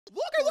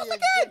Look, I lost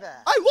again!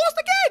 I lost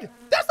again!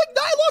 That's like 9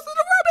 losses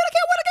in a row, man! I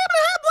can't win a game and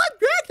a half! Blood,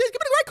 man! Give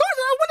me the right cards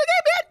and I'll win the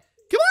game, man!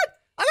 Come on!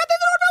 I got things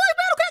in order life,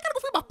 man! Okay, I gotta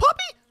go feed my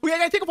puppy! Okay, I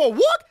gotta take her for a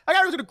walk! I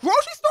gotta go to the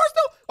grocery store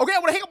still! Okay, I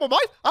wanna hang up my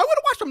wife! I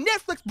wanna watch some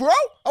Netflix, bro!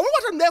 I wanna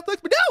watch some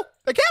Netflix, but no!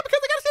 I can't because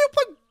I gotta see him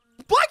play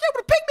blackjack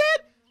with a pig,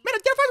 man! Man,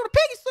 I identify with a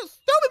pig! He's so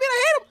stupid, man! I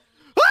hate him!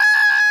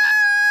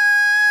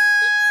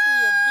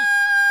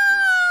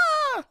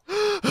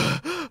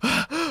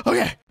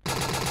 Okay.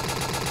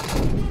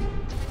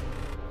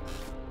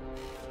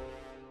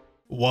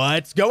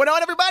 What's going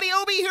on, everybody?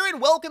 OB here,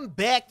 and welcome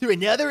back to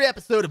another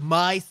episode of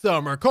My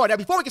Summer Car. Now,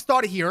 before we get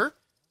started here,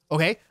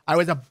 okay, I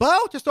was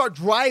about to start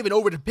driving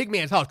over to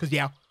Pigman's house, because,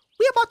 yeah,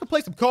 we're about to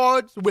play some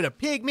cards with a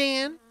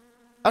pigman.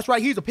 That's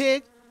right, he's a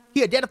pig.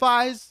 He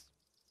identifies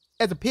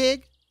as a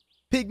pig.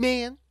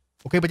 Pigman.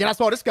 Okay, but then I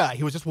saw this guy.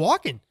 He was just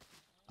walking.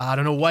 I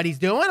don't know what he's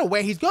doing or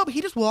where he's going, but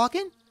he's just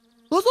walking.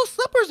 Those little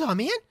slippers on,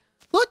 man.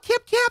 Little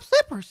tip-tap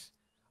slippers.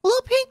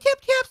 Little pink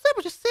tip-tap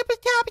slippers, just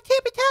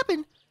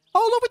tippy-tapping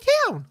all over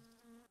town.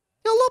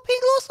 Little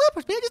pink little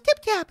slippers, man, just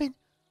tip-tapping.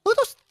 Look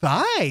at those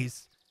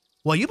thighs.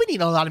 Well, you've been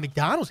eating a lot of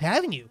McDonald's,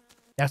 haven't you?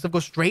 That stuff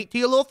goes straight to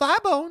your little thigh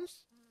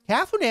bones.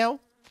 Careful now.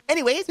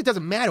 Anyways, it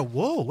doesn't matter.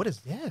 Whoa, what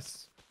is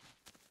this?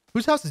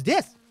 Whose house is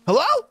this?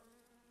 Hello?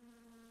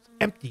 It's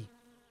empty.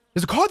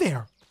 There's a car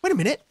there. Wait a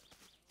minute.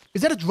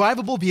 Is that a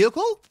drivable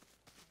vehicle?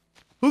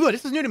 Hold on,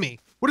 this is new to me.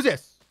 What is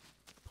this?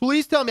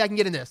 Please tell me I can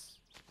get in this.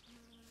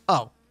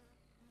 Oh.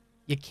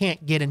 You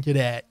can't get into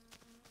that.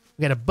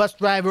 We got a bus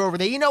driver over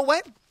there. You know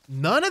what?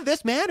 None of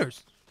this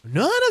matters.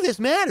 None of this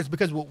matters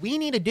because what we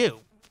need to do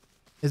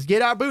is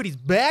get our booties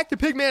back to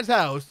Pigman's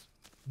house,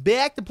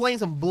 back to playing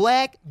some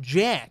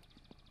blackjack.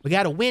 We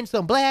got to win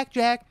some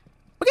blackjack.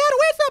 We got to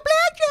win some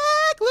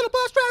blackjack. Little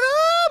bus driver,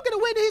 I'm going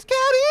to win his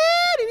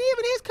cabin and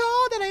even his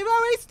car that I've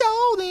already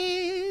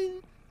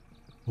stolen.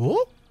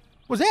 Oh?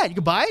 What's that? You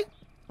can buy?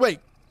 Wait,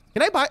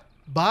 can I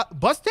buy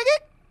bus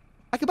ticket?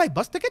 I can buy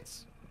bus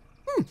tickets?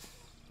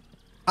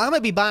 I'm going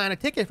to be buying a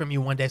ticket from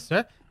you one day,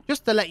 sir.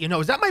 Just to let you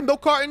know. Is that my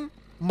milk carton?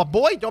 My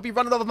boy, don't be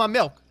running over my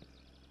milk.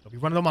 Don't be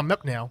running over my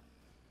milk now.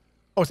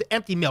 Oh, it's an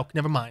empty milk.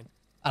 Never mind.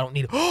 I don't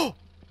need it.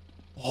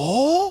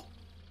 Oh!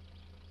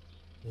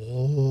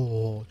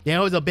 There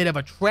was a bit of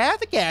a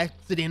traffic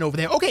accident over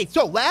there. Okay,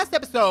 so last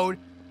episode,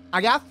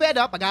 I got fed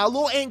up. I got a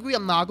little angry.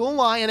 I'm not going to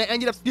lie. And I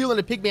ended up stealing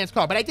the Pigman's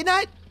car. But I did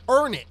not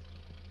earn it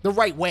the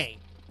right way.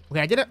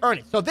 Okay, I didn't earn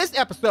it. So this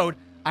episode,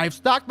 I've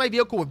stocked my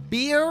vehicle with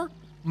beer,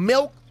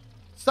 milk,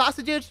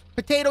 sausages,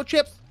 potato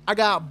chips. I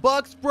got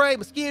bug spray,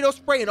 mosquito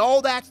spray, and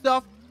all that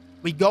stuff.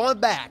 We going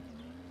back.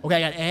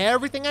 Okay, I got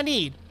everything I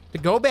need to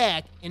go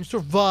back and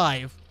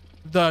survive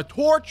the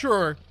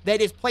torture that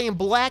is playing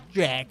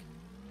blackjack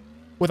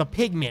with a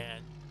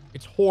pigman.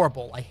 It's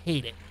horrible. I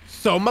hate it.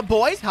 So, my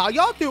boys, how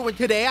y'all doing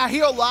today? I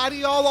hear a lot of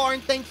y'all are in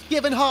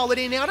Thanksgiving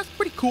holiday now. That's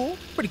pretty cool.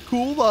 Pretty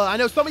cool. I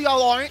know some of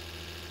y'all aren't,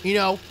 you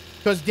know,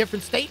 because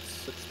different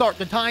states start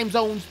the time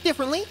zones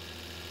differently.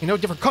 You know,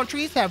 different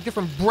countries have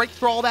different breaks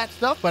for all that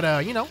stuff.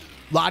 But, you know,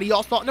 a lot of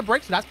y'all starting to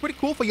break, so that's pretty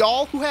cool for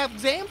y'all who have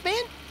exams,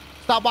 man.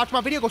 Stop watching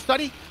my video, go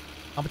study.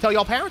 I'm gonna tell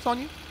y'all parents on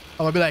you. I'm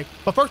gonna be like,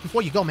 but first,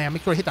 before you go, man,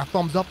 make sure to hit that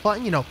thumbs up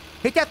button. You know,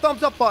 hit that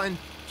thumbs up button,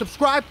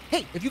 subscribe.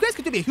 Hey, if you guys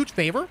could do me a huge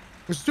favor,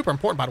 this is super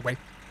important, by the way.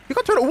 You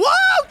can turn it.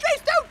 Whoa,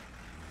 Chase, dude!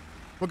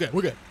 We're good,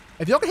 we're good.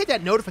 If y'all could hit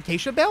that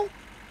notification bell,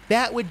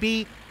 that would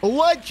be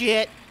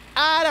legit.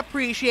 I'd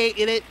appreciate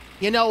it.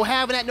 You know,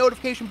 having that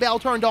notification bell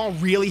turned on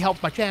really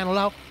helps my channel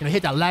out. You know,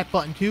 hit that like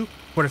button too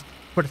for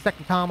the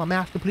second time I'm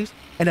asking, please.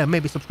 And then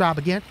maybe subscribe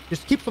again.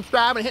 Just keep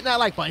subscribing and hitting that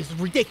like button. This is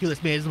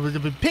ridiculous, man.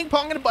 It's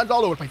ping-ponging the buttons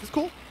all over the place. It's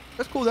cool.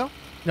 That's cool, though.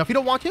 You know, if you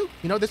don't want to,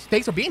 you know,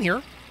 thanks for being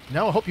here. You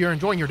know, I hope you're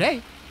enjoying your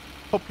day.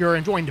 Hope you're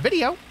enjoying the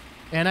video.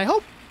 And I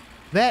hope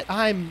that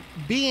I'm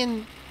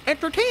being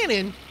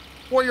entertaining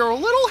for your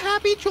little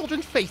happy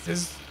children's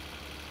faces.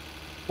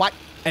 What?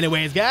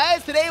 Anyways,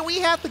 guys, today we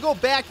have to go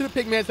back to the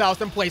Pigman's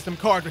house and play some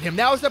cards with him.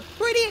 Now, it's a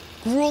pretty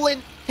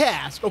grueling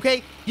task,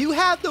 okay? You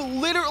have to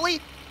literally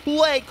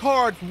play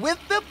cards with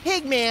the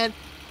Pigman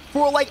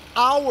for like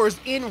hours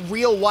in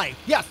real life.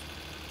 Yes,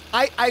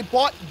 I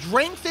bought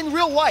drinks in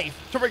real life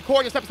to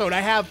record this episode.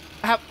 I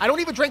don't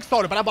even drink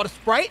soda, but I bought a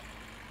Sprite.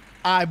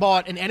 I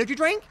bought an energy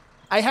drink.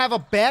 I have a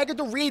bag of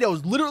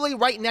Doritos literally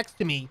right next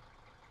to me.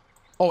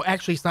 Oh,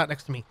 actually, it's not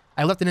next to me.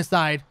 I left it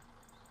inside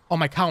on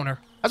my counter.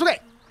 That's okay.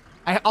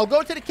 I'll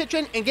go to the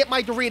kitchen and get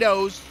my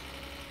Doritos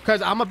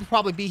because I'm gonna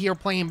probably be here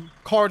playing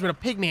cards with a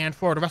Pigman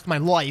for the rest of my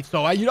life.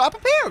 So I'm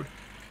prepared.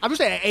 I'm just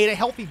saying, I ate a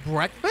healthy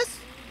breakfast.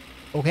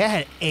 Okay, I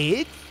had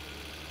eggs.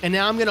 And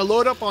now I'm going to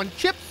load up on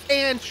chips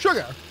and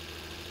sugar.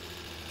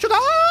 Sugar!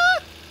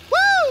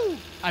 Woo!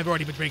 I've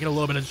already been drinking a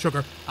little bit of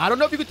sugar. I don't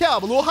know if you can tell.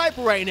 I'm a little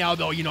hyper right now,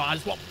 though. You know, I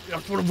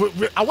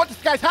want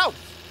this guy's house.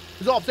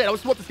 That's all I'm saying. I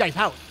just want this guy's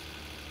house.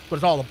 That's what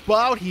it's all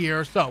about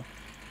here. So,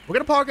 we're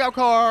going to park our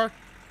car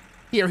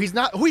here. He's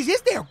not. Oh, he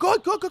is there.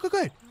 Good.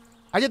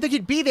 I didn't think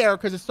he'd be there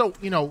because it's so,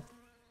 you know,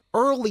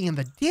 early in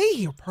the day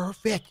here.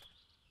 Perfect.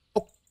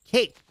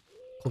 Okay.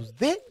 Close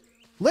that.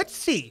 Let's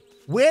see.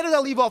 Where did I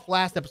leave off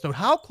last episode?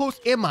 How close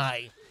am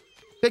I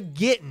to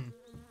getting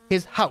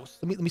his house.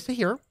 Let me see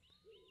here.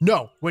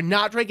 No, we're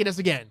not drinking this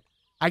again.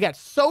 I got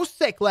so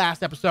sick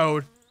last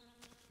episode.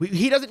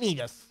 He doesn't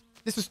need us.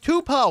 This is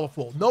too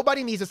powerful.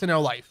 Nobody needs us in their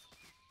life.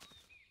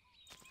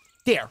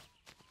 There.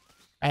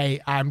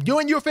 Hey, I'm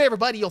doing you a favor,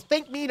 buddy. You'll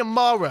thank me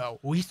tomorrow.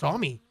 Oh, he saw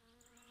me.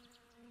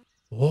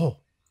 Oh.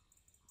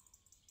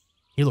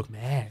 He looked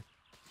mad.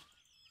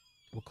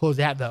 We'll close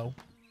that, though.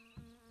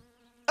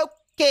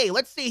 Okay,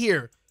 let's see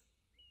here.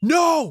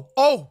 No!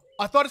 Oh,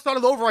 I thought it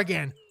started over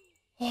again.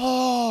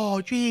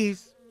 Oh,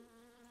 jeez.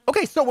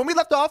 Okay, so when we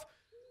left off,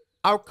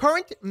 our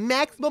current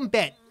maximum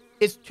bet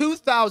is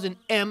 2,000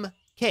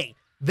 MK.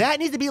 That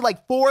needs to be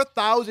like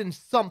 4,000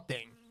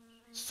 something.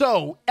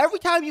 So every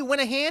time you win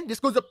a hand, this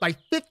goes up by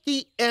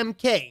 50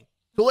 MK.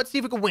 So let's see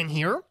if we can win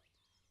here.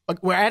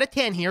 We're at a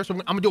 10 here, so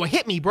I'm gonna do a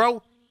hit me,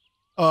 bro.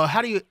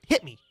 How do you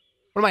hit me?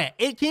 What am I at?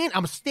 18? I'm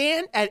gonna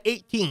stand at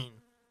 18.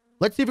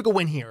 Let's see if we can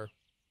win here.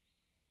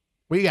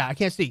 What do you got? I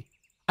can't see.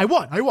 I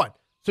won.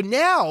 So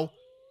now,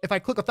 if I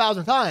click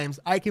 1,000 times,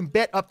 I can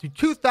bet up to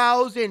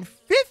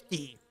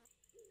 2,050.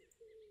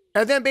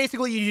 And then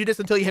basically you do this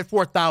until you hit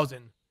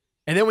 4,000.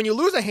 And then when you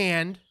lose a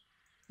hand,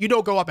 you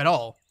don't go up at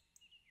all.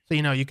 So,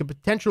 you know, you could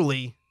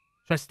potentially...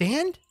 Should I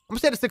stand? I'm gonna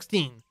stand at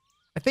 16.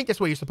 I think that's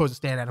what you're supposed to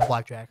stand at in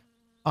blackjack.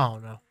 Oh,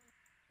 no.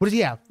 What does he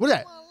have? What is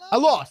that? I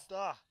lost.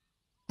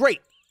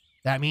 Great.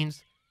 That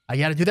means I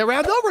gotta do that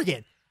round over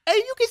again. And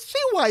you can see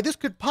why this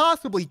could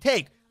possibly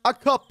take a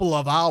couple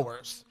of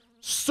hours.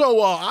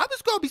 So, I'm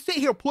just gonna be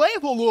sitting here playing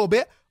for a little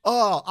bit.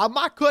 I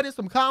might cut in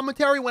some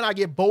commentary when I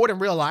get bored in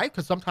real life,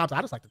 because sometimes I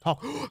just like to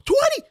talk. 20!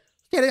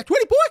 Stand at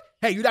 20, boy!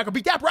 Hey, you're not gonna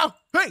beat that, bro!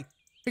 Hey,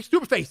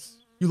 stupid face.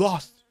 You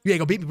lost. You ain't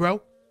gonna beat me, bro.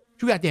 What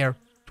you got there?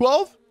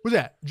 12? What's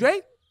that?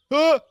 Jay?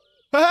 Loser.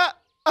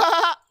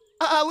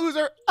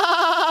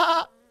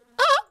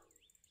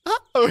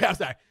 Oh, yeah, I'm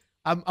sorry.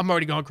 I'm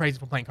already going crazy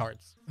for playing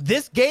cards.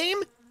 This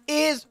game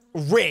is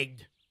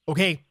rigged.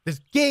 Okay? This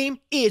game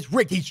is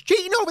rigged. He's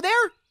cheating over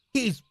there.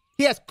 He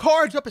has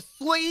cards up his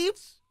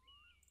sleeves.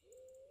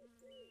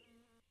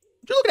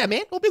 What you looking at,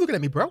 man? Don't be looking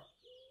at me, bro. I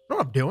know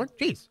what I'm doing.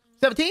 Jeez.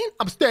 17?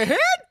 I'm staying ahead?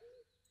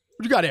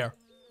 What you got there?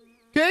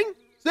 King?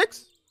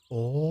 6?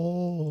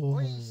 Oh.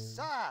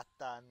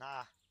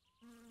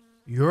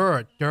 You're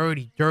a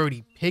dirty,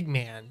 dirty pig,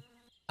 man.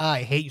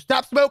 I hate you.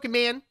 Stop smoking,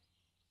 man.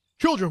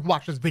 Children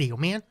watch this video,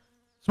 man.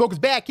 Smoking's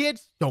bad,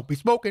 kids. Don't be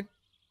smoking.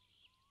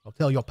 I'll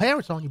tell your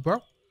parents on you,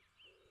 bro.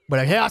 But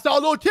I saw a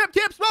little Tip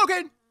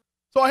smoking.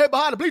 So I hid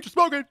behind the bleacher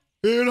smoking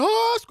in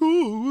high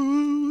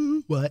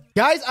school. What?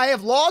 Guys, I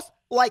have lost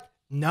like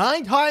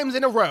 9 times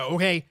in a row,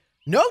 okay?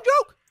 No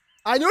joke.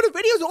 I know the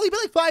video's only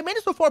been like 5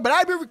 minutes so far, but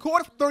I've been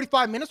recording for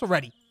 35 minutes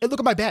already. And look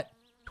at my bet.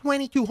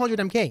 2,200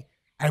 MK.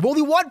 I've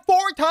only won 4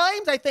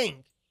 times, I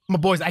think. My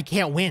boys, I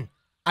can't win.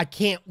 I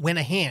can't win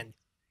a hand.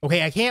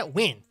 Okay, I can't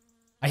win.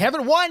 I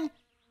haven't won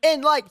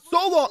in like so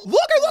long.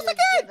 Look, I lost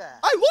again.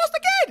 I lost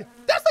again.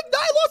 That's like 9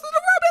 losses in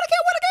a row, man. I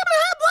can't win a game and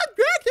a half. Like,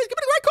 give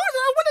me the right cards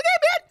and I'll win the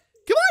game, man.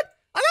 Come on.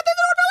 I got things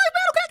to do in my life,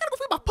 man. Okay, I gotta go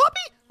feed my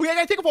puppy. Okay, I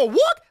gotta take him for a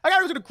walk. I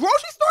gotta go to the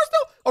grocery store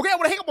still. Okay, I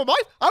wanna hang up my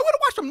wife. I wanna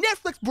watch some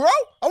Netflix, bro.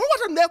 I wanna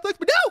watch some Netflix,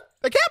 but no.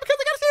 I can't because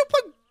I gotta see him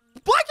play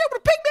blackjack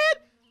with a pig, man.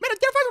 Man,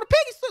 identifies with a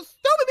pig. He's so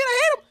stupid, man. I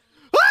hate him.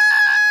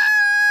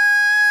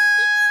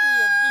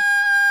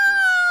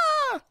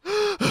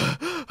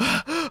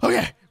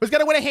 Okay, I was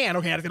gonna win a hand.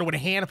 Okay, I was gonna win a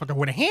hand. If I can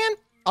win a hand,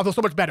 I'll feel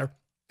so much better.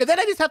 And then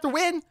I just have to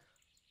win,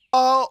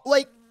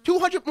 like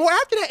 200 more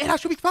after that, and I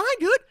should be fine,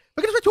 dude. If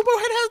I can just win 2 more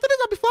hands after this,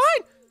 I'll be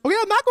fine. Okay,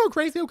 I'm not going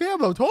crazy. Okay,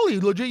 I'm a totally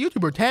legit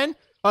YouTuber. 10.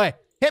 All right,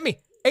 hit me.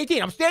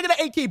 18. I'm standing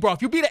at 18, bro.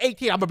 If you beat at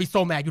 18, I'm gonna be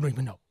so mad. You don't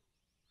even know.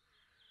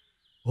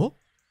 Oh,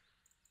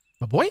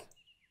 my boy.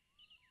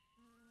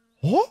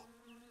 Oh.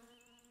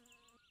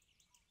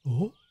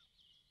 Oh.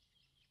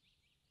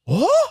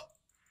 Oh.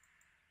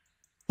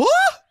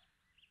 Oh.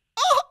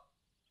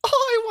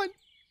 I won.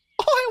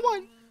 Oh, I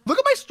won. Look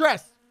at my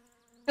stress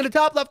in the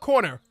top left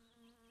corner.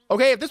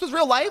 Okay, if this was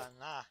real life,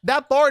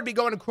 that bar would be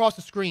going across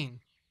the screen.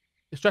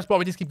 The stress bar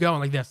would just keep going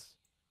like this.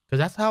 Because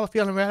that's how I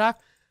feel in real life.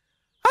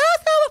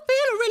 That's how I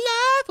feel in real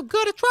life. I'm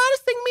gonna try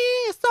to sing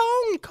me a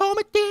song and calm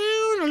it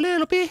down a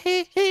little bit.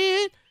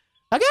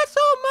 I got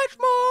so much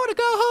more to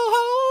go.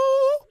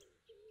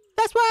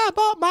 That's why I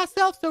bought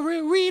myself some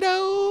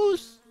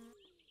Doritos.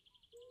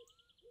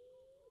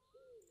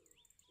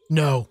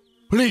 No.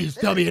 Please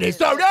tell me it is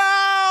so.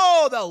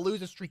 No! The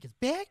loser streak is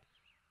back.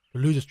 The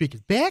loser streak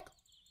is back.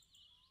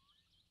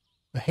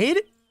 I hate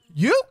it.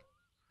 You?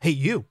 Hate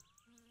you.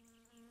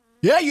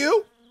 Yeah,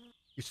 you.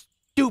 Your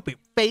stupid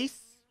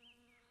face.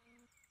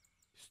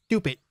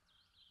 Stupid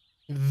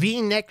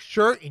V-neck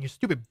shirt and your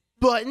stupid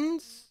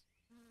buttons.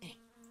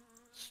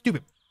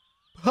 Stupid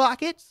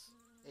pockets.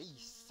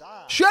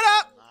 Shut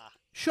up.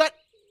 Shut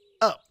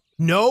up.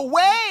 No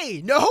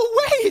way. No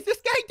way is this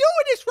guy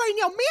doing this right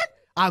now,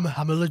 man.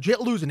 I'm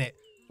legit losing it.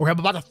 Okay, I'm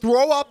about to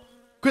throw up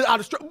because I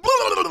just. Okay,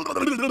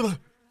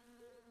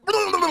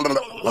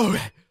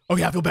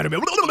 I feel better,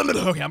 man.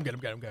 Okay, I'm good.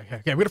 Okay,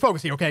 we're gonna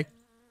focus here. Okay,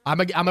 I'm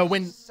gonna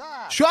win.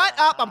 Shut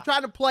up! I'm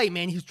trying to play,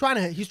 man. He's trying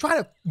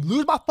to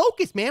lose my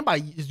focus, man,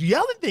 by just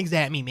yelling things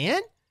at me,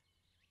 man.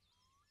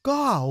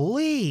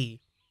 Golly.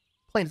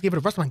 Playing this game for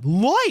the rest of my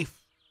life.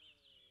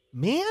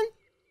 Man.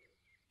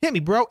 Hit me,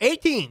 bro.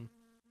 18.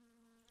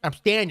 I'm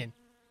standing.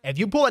 If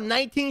you pull a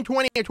 19,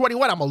 20, or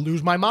 21, I'm going to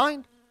lose my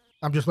mind.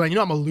 I'm just letting you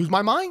know I'm going to lose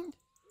my mind.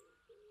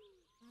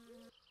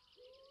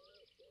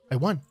 I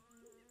won.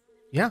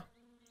 Yeah.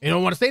 You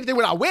don't want to say anything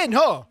when I win,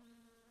 huh?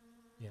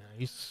 Yeah,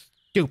 you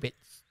stupid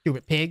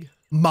pig.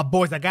 My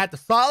boys, I got the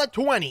solid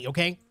 20,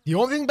 okay? The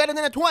only thing better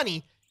than a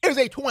 20 is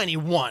a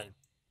 21.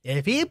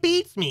 If he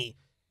beats me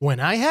when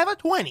I have a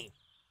 20,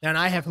 then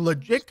I have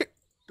legit...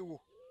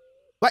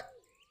 What?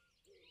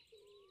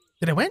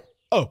 Did I win?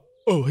 Oh,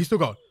 he's still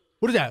going.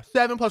 What is that?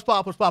 7 plus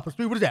 5 plus 5 plus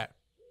 3. What is that?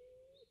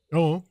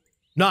 Oh,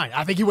 9.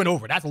 I think he went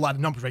over. That's a lot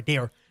of numbers right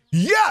there.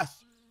 Yes!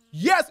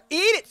 Yes, eat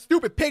it,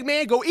 stupid pig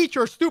man. Go eat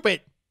your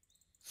stupid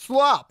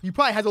slop. He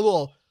probably has a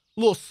little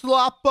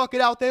slop bucket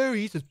out there.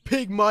 He eats his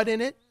pig mud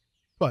in it.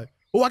 But,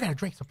 oh, I gotta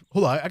drink something.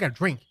 Hold on, I gotta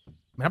drink.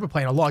 Man, I've been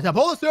playing a long time.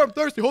 Hold on, sir, I'm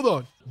thirsty. Hold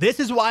on.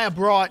 This is why I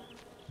brought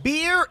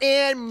beer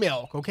and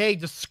milk, okay?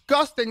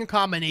 Disgusting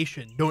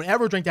combination. Don't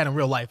ever drink that in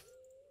real life.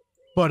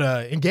 But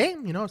in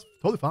game, you know, it's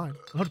totally fine.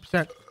 100%.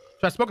 Should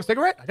I smoke a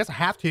cigarette? I guess I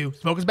have to.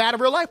 Smoke is bad in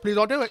real life. Please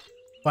don't do it.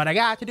 But I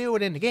got to do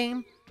it in the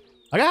game.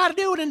 I gotta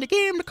do it in the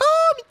game to calm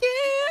me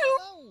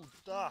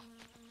down.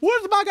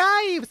 What's my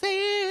guy even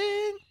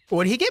saying?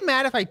 Would he get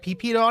mad if I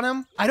pee-peed on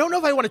him? I don't know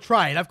if I want to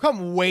try it. I've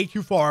come way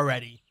too far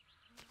already.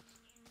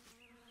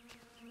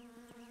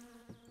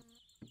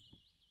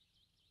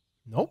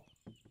 Nope.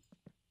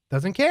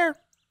 Doesn't care.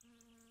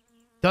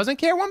 Doesn't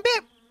care one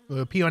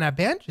bit. Pee on that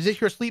bench. Is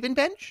this your sleeping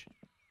bench?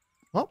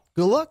 Well,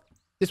 good luck.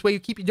 This way you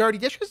keep your dirty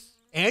dishes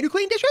and you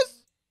clean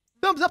dishes.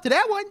 Thumbs up to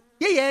that one.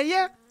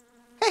 Yeah.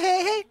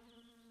 Hey.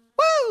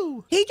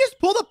 Woo! He just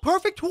pulled a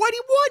perfect 21,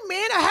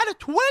 man. I had a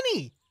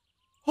 20.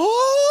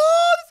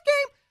 Oh, this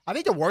game. I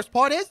think the worst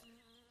part is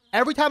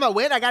every time I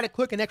win, I got to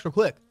click an extra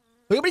click.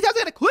 Look how many times I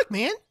got to click,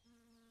 man.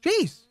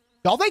 Jeez.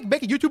 Y'all think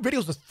making YouTube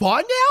videos is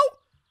fun now?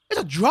 It's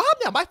a job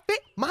now.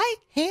 My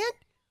hand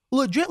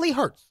legitimately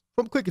hurts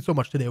from clicking so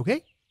much today,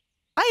 okay?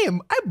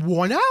 I'm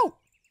worn out.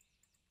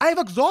 I have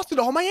exhausted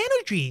all my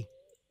energy.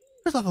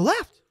 There's nothing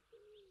left.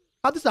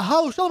 I'm just a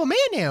hollow shell of a man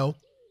now.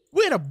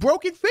 We had a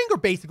broken finger,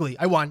 basically.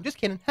 I won. Just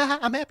kidding. Haha,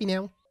 I'm happy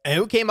now.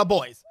 Okay, my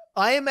boys.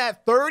 I am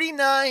at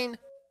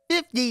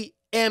 3950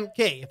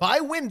 MK. If I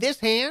win this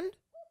hand,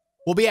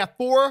 we'll be at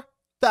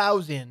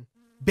 4,000.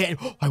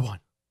 I won.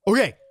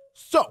 Okay,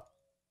 so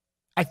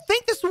I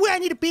think this is where I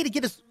need to be to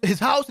get his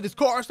house and his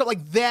car and stuff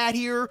like that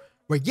here.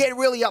 We're getting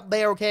really up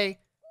there, okay?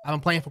 I've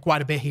been playing for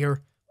quite a bit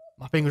here.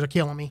 My fingers are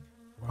killing me.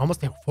 We're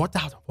almost there.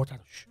 4,000.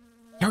 Shh.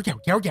 Down,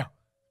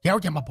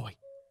 my boy.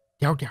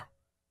 Down.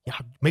 Yeah,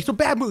 make some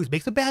bad moves.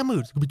 It's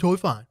gonna be totally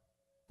fine.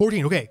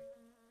 14, okay.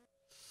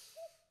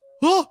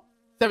 Oh,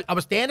 I'm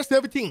gonna stand at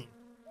 17.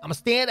 I'm gonna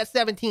stand at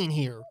 17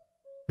 here. What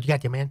you got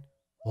there, man?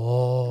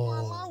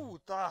 Oh,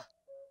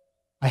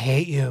 I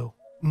hate you.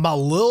 My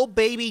little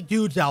baby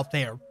dudes out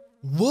there.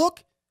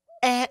 Look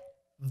at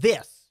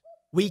this.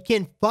 We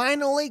can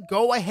finally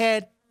go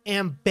ahead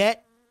and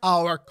bet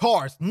our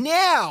cars.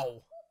 Now,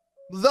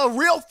 the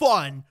real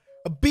fun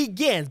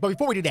begins. But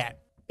before we do that,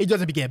 it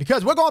doesn't begin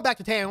because we're going back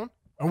to town.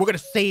 And we're going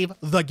to save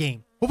the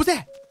game. What was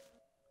that?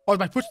 Oh, it was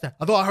my footstep.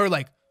 I thought I heard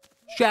like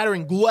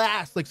shattering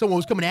glass, like someone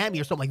was coming at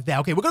me or something like that.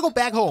 Okay, we're going to go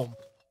back home.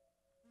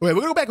 Okay,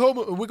 we're going to go back home.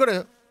 We're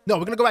going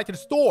to go back to the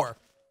store.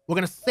 We're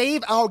going to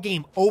save our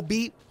game. OB,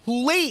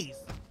 please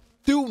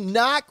do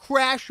not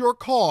crash your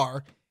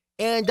car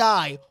and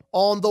die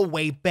on the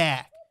way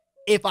back.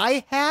 If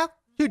I have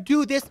to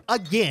do this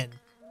again,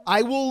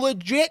 I will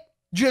legit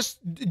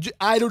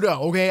I don't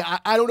know, okay?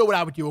 I don't know what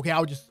I would do, okay?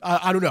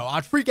 I don't know.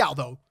 I'd freak out,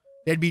 though.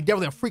 There'd be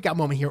definitely a freak out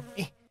moment here.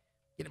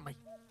 Getting my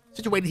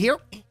situated here.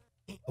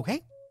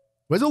 Okay.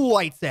 Where's the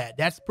lights at?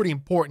 That's pretty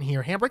important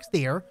here. Handbrake's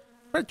there.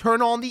 I'm gonna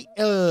turn on the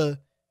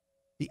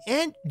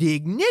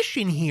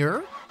ignition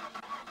here.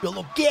 Get a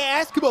little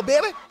gas. Come on,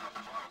 baby.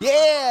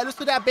 Yeah, listen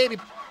to that, baby.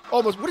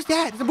 Almost. What is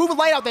that? There's a moving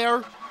light out there.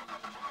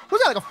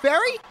 What's that, like a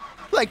ferry?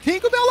 Like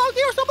Tinkerbell out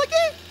there or something like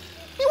that?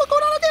 Hey, what's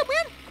going on out there,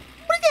 man?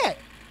 What is that?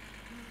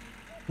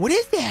 What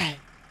is that?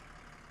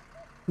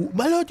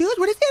 My little dudes,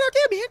 what is that out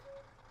there, man?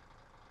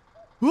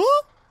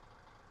 Huh?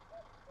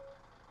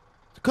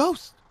 It's a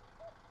ghost.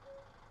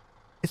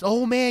 It's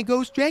old man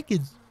Ghost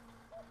Jenkins.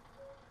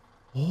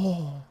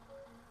 Oh.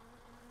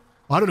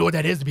 I don't know what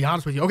that is, to be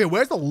honest with you. Okay,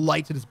 where's the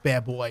lights in this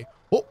bad boy?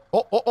 Oh.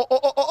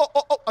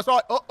 I saw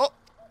it. Oh.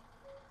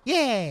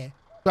 Yeah. Do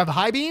I have the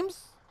high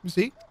beams? You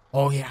see?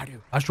 Oh, yeah, I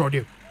do. I sure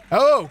do.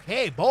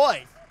 Okay,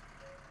 boys.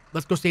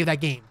 Let's go save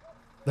that game.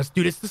 Let's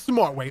do this the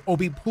smart way.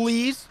 OB,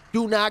 please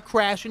do not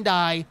crash and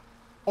die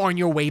on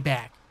your way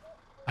back.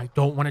 I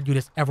don't want to do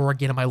this ever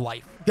again in my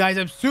life. Guys,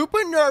 I'm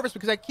super nervous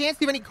because I can't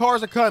see if any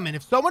cars are coming.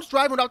 If someone's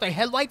driving without their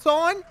headlights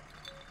on,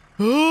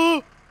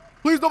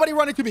 please nobody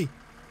run into me.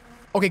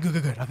 Okay,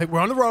 good. I think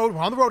we're on the road.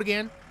 We're on the road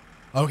again.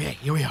 Okay,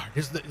 here we are.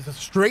 This is a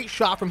straight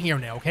shot from here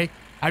now, okay?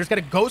 I just got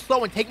to go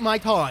slow and take my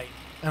time,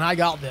 and I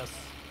got this.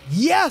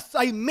 Yes,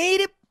 I made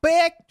it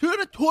back to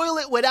the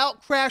toilet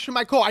without crashing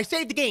my car. I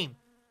saved the game.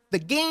 The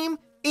game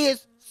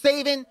is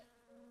saving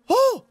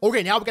Oh,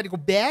 okay, now we got to go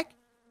back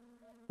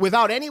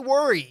without any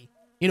worry.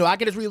 You know, I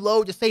can just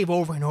reload to save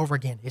over and over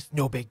again. It's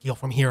no big deal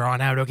from here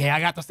on out, okay? I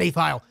got the save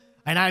file,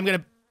 and I'm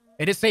gonna...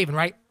 It is saving,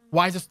 right?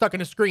 Why is it stuck in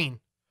the screen?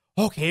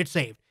 Okay, it's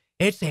saved.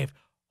 It's saved.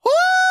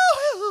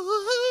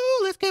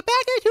 Let's get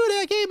back into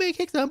that game and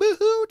kick some booty.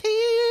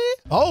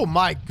 Oh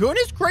my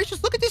goodness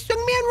gracious, look at this young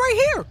man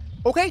right here.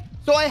 Okay,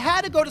 so I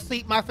had to go to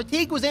sleep. My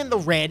fatigue was in the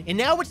red, and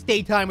now it's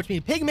daytime, which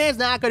means Pigman's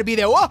not gonna be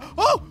there. Whoa,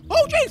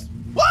 jeez.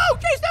 Whoa,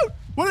 jeez, dude.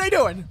 What are they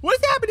doing? What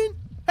is happening?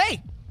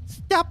 Hey,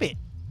 stop it.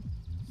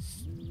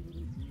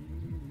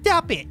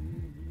 Stop it.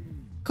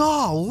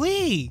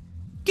 Golly.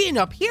 Getting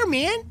up here,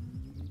 man.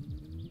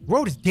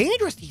 Road is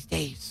dangerous these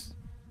days.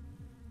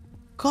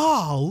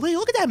 Golly,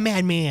 look at that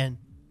madman.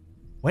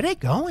 Where are they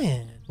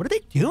going? What are they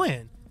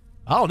doing?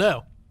 I don't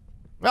know.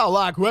 Well, a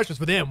lot of questions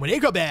for them. When they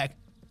go back,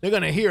 they're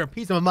going to hear a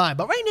piece of my mind.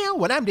 But right now,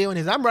 what I'm doing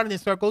is I'm running in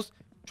circles,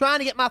 trying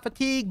to get my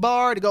fatigue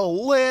bar to go a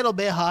little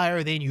bit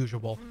higher than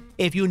usual.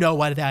 If you know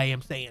what I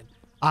am saying.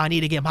 I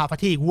need to get my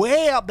fatigue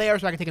way up there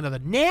so I can take another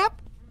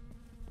nap.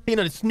 Take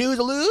another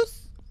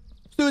snooze-a-loose.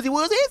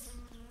 Snoozy-woozies.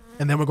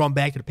 And then we're going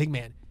back to the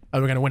Pigman.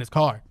 And we're going to win his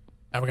car.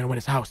 And we're going to win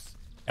his house.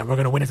 And we're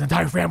going to win his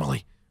entire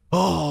family.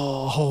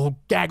 Oh, a whole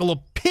gaggle of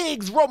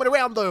pigs roaming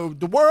around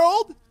the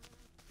world.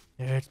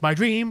 It's my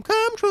dream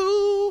come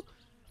true.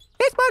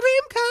 It's my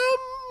dream come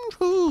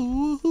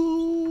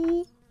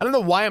true. I don't know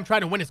why I'm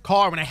trying to win his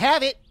car when I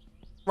have it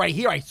right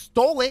here. I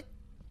stole it.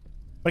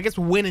 But I guess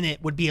winning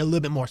it would be a little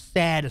bit more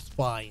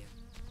satisfying.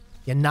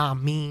 You know what I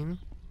mean?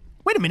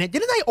 Wait a minute.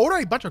 Didn't I order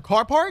a bunch of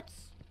car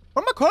parts?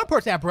 Where are my car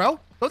parts at, bro?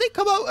 Don't they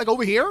come out like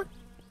over here?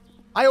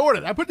 I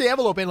ordered. I put the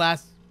envelope in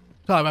last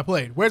time I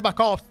played. Where's my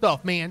car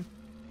stuff, man?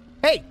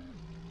 Hey,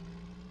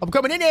 I'm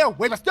coming in there.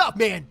 Where's my stuff,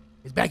 man?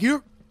 It's back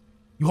here.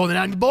 You holding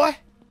on to me, boy?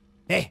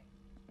 Hey,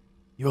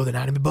 you holding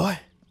on to me, boy?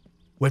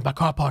 Where's my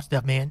car part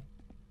stuff, man?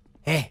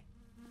 Hey.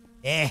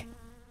 Right,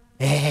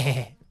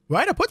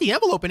 I put the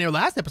envelope in there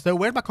last episode.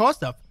 Where's my car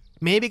stuff?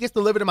 Maybe it gets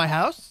delivered to my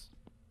house?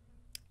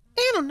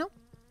 I don't know.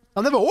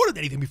 I've never ordered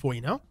anything before,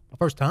 you know? My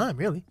first time,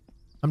 really.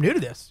 I'm new to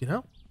this, you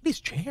know? These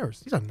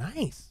chairs, these are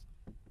nice.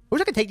 I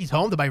wish I could take these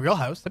home to my real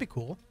house. That'd be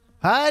cool.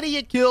 How do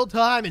you kill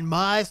time in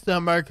my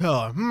summer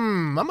car?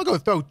 I'm gonna go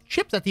throw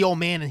chips at the old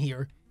man in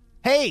here.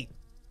 Hey,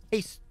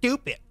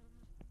 stupid.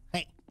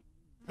 Hey.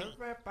 You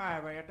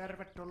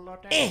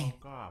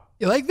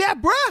like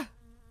that, bruh?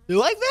 You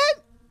like that?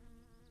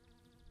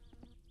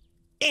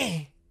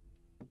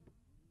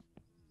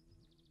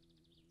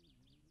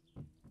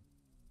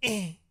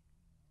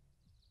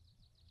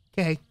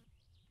 Okay.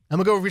 I'm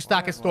gonna go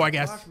restock his store, I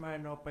guess.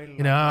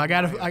 You know, I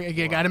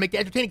gotta make the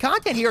entertaining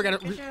content here. I gotta.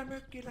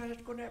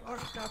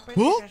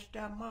 Oh,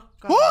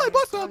 I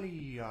bought some.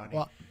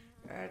 Well,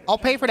 I'll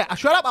pay for that.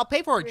 Shut up! I'll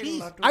pay for it.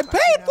 Jeez, I'm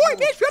paying for it,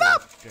 man. Shut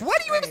up!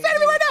 What are you even saying to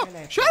me right now?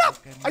 Shut up!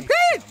 I'm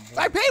paying.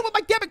 I'm paying with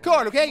my debit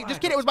card. Okay,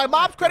 just kidding. It was my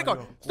mom's credit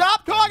card.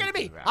 Stop talking to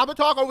me. I'm gonna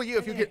talk over you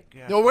if you get.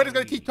 No, we're just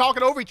gonna keep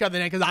talking over each other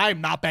then, because I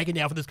am not backing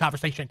down for this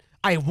conversation.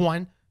 I have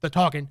won the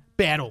talking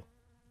battle.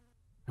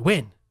 I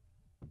win.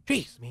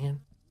 Jeez,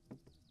 man.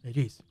 Hey,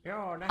 jeez.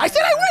 I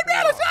said I win,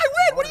 man! I said I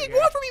win! What do you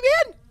want from me,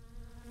 man?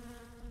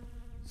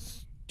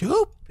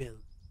 Stupid.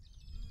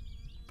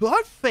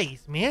 Blood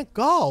face, man.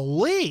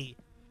 Golly.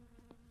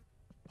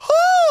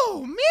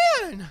 Oh,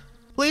 man.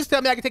 Please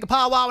tell me I can take a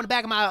powwow in the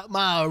back of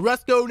my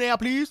Rusco now,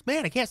 please.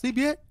 Man, I can't sleep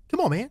yet. Come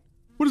on, man.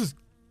 What is this?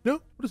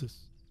 No? What is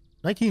this?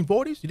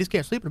 1940s? You just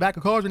can't sleep in the back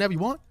of cars whenever you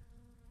want?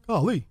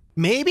 Golly.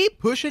 Maybe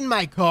pushing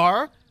my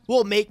car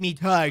will make me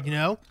tired, you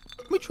know?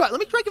 Let me try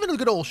giving it a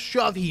good old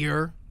shove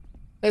here.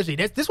 Let's see,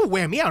 this will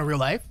wear me out in real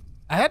life.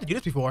 I had to do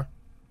this before.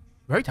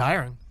 Very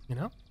tiring, you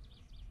know?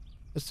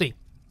 Let's see.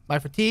 My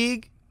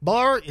fatigue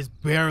bar is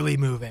barely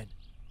moving.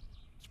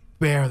 It's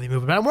barely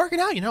moving, but I'm working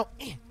out, you know?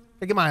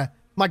 Gotta get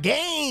my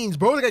gains,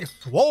 bro. I gotta get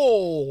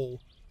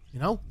swole. You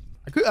know?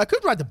 I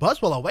could ride the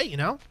bus while I wait, you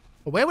know?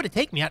 But where would it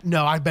take me?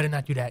 No, I better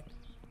not do that.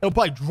 It'll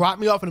probably drop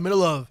me off in the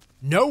middle of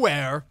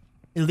nowhere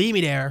and leave me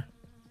there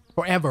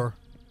forever.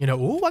 You know?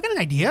 Ooh, I got an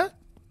idea.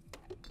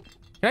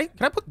 Can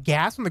I put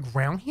gas on the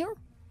ground here?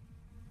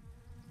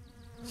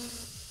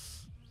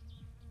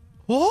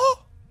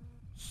 Oh,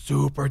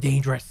 super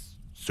dangerous.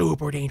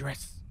 Super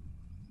dangerous.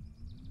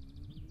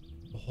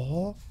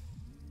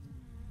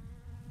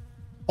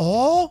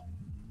 Oh.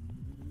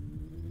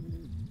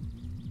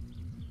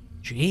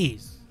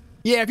 Jeez.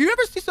 Yeah, if you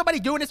ever see somebody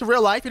doing this in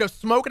real life, you know,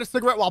 smoking a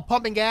cigarette while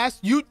pumping gas,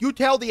 you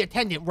tell the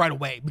attendant right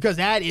away, because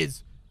that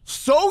is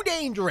so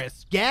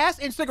dangerous. Gas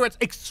and cigarettes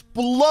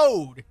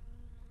explode.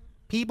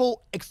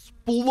 People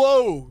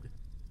explode.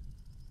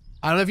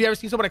 I don't know if you ever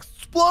seen someone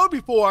explode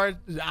before.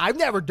 I've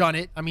never done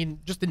it. I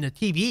mean, just in the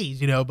TVs,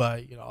 you know,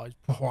 but, you know, it's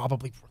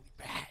probably really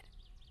bad.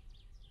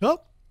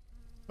 Oh,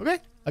 okay.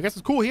 I guess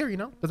it's cool here, you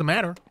know. Doesn't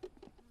matter.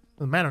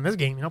 Doesn't matter in this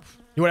game, you know.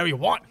 Do whatever you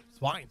want. It's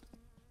fine.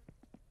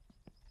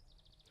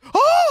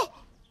 Oh!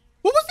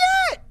 What was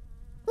that?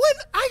 What?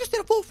 I just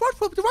did a full front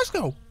flip with the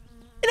Rusco. And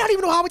I don't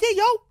even know how I did,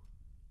 yo.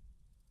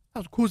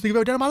 That was the coolest thing I've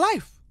ever done in my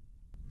life.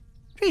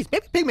 Jeez,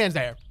 maybe Pigman's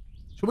there.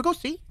 Should we go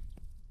see?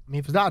 I mean,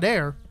 if it's not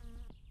there,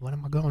 What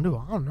am I gonna do?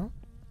 I don't know.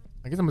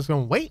 I guess I'm just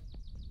gonna wait.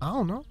 I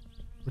don't know.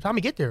 What time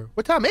we get there?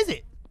 What time is it?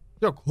 Is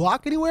there a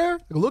clock anywhere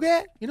to look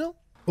at? You know?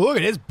 Look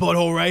at this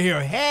butthole right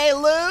here. Hey,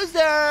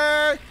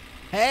 loser!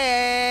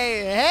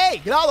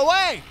 Hey, get out of the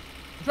way!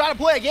 I'm trying to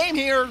play a game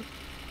here.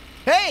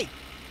 Hey,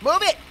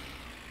 move it!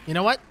 You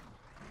know what?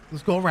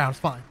 Let's go around. It's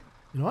fine.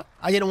 You know what?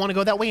 I didn't want to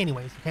go that way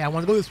anyways. Okay, I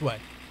want to go this way.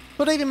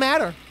 But it doesn't even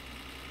matter.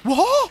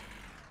 Whoa!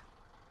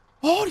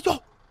 Oh, did you...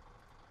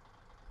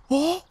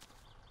 Oh!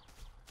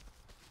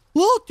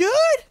 Little dude!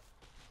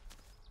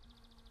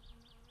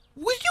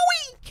 Would you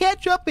eat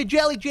ketchup and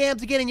jelly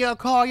jams again in your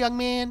car, young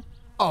man?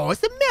 Oh,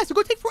 it's a mess. It's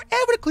gonna take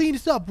forever to clean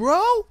this up,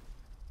 bro.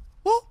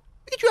 Well,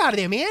 get you out of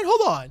there, man.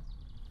 Hold on.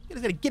 I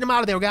gotta get him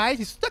out of there, guys.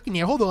 He's stuck in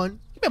there. Hold on. Come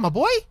here, my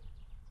boy.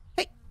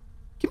 Hey,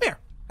 come here.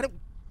 Come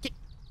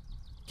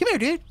here,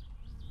 dude.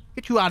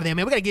 Get you out of there,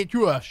 man. We gotta get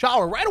you a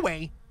shower right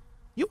away.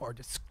 You are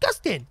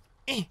disgusting.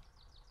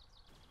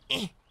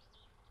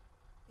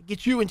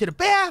 Get you into the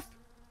bath.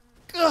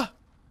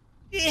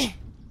 He's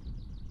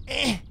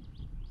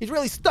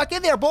really stuck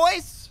in there,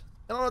 boys.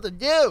 I don't know what to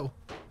do.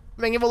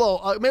 Let me give him a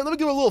little. Let me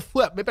give him a little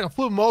flip. Maybe I can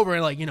flip him over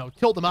and, like, you know,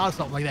 tilt him out or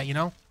something like that. You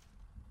know.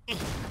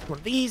 One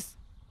of these.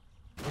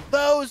 One of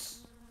those.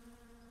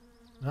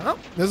 No,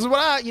 this is what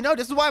I. You know,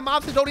 this is why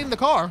mom said don't eat in the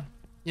car.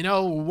 You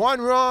know,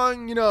 one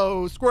wrong. You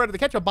know, squirt of the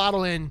ketchup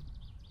bottle and.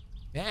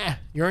 Yeah,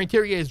 your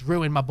interior is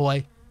ruined, my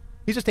boy.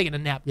 He's just taking a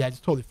nap. Yeah, it's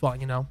totally fine.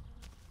 You know,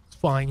 it's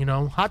fine. You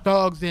know, hot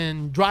dogs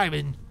and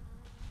driving.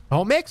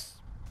 Don't mix.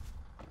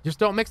 Just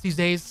don't mix these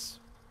days.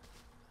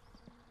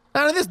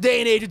 Not in this day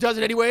and age, it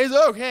doesn't anyways.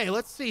 Okay,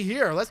 let's see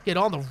here. Let's get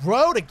on the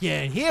road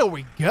again. Here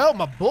we go,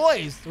 my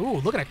boys. Ooh,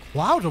 look at the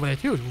clouds over there,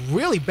 too. It's a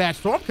really bad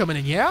storm coming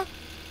in, yeah?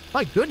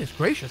 My goodness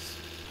gracious.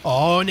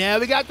 Oh, now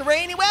we got the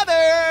rainy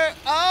weather.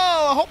 Oh,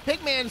 I hope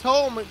Pigman's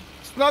home,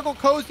 snuggle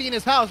cozy in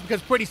his house,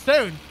 because pretty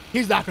soon,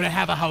 he's not going to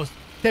have a house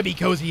to be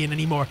cozy in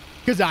anymore,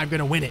 because I'm going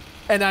to win it,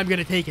 and I'm going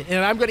to take it,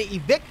 and I'm going to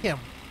evict him.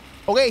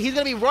 Okay, he's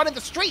going to be running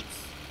the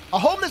streets. A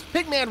homeless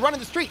Pigman running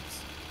the streets.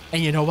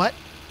 And you know what?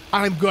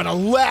 I'm gonna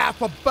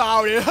laugh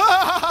about it.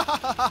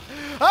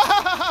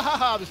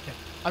 I'm just kidding.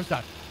 I'm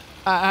sorry.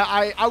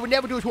 I would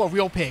never do it to a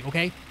real pig,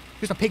 okay?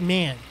 Just a pig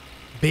man.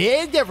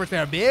 Big difference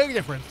there, big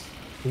difference.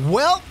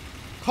 Well,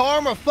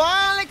 karma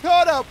finally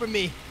caught up with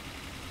me.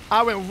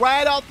 I went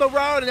right off the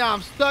road and now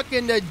I'm stuck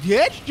in the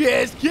ditch.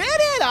 Just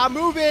kidding. I'm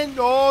moving.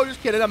 Oh,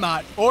 just kidding. I'm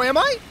not. Oh, am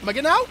I? Am I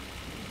getting out?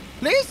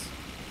 Please?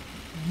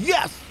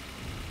 Yes.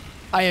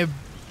 I have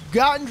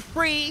gotten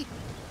free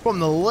from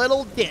the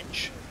little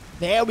ditch.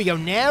 There we go.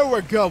 Now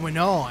we're going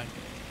on.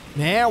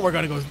 Now we're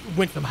going to go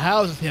win some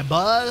houses here,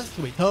 buzz.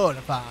 We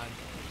totally fine.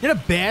 You know,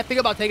 the bad thing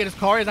about taking this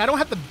car is I don't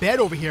have the bed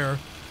over here.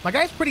 My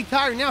guy's pretty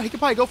tired now. He could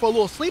probably go for a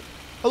little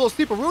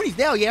sleep-a-roonies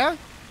now, yeah?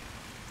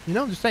 You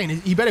know, just saying.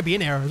 He better be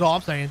in there, is all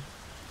I'm saying.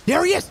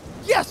 There he is.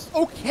 Yes.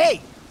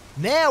 Okay.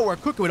 Now we're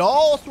cooking with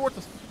all sorts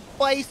of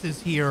spices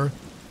here.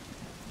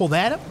 Pull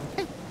that up.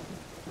 Okay.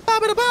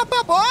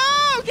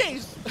 Oh,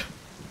 jeez.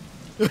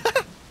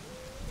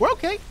 We're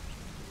okay.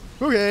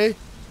 Okay.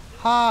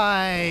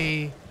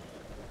 Hi.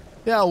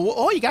 Yeah,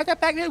 oh, you got that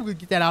back there? We'll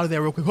get that out of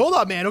there real quick. Hold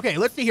on, man. Okay,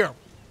 let's see here.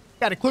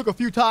 Got to click a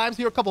few times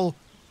here, a couple,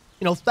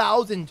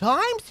 1,000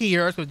 times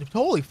here, so it's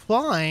totally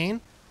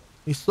fine.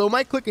 You slow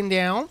my clicking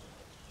down.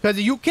 Because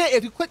if you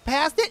click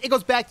past it, it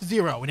goes back to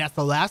 0. And that's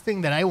the last thing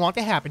that I want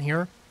to happen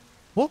here.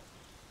 Well,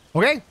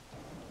 okay.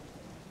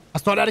 I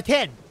start out at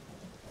 10.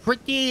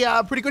 Pretty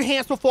good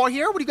hand so far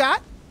here. What do you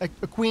got? A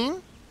queen.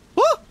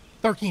 Oh,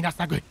 13. That's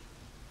not good.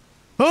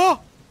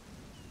 Oh.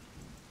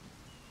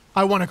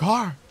 I won a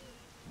car.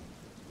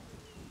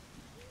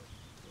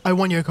 I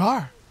won your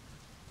car.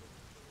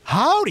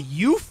 How do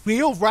you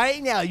feel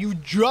right now, you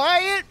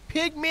giant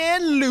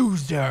pigman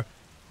loser?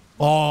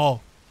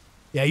 Oh,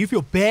 yeah, you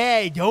feel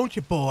bad, don't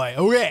you, boy?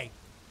 Okay,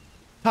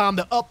 time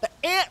to up the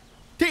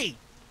ante.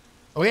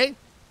 Okay,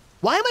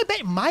 why am I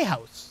betting my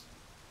house?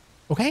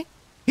 Okay,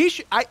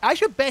 I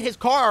should bet his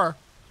car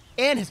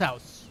and his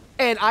house,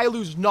 and I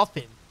lose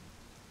nothing.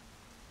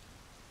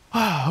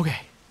 Okay.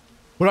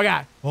 What do I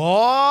got?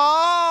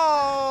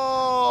 Oh,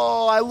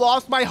 I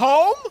lost my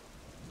home?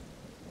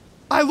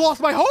 I lost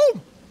my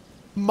home.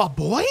 My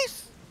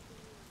boys?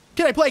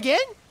 Can I play again?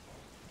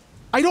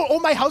 I don't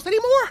own my house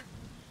anymore?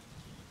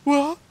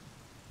 Well,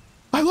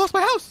 I lost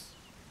my house.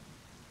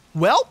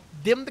 Well,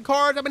 dim the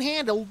cards have been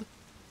handled.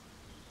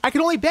 I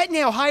can only bet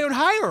now higher and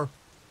higher.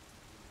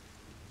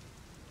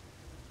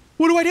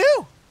 What do I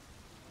do?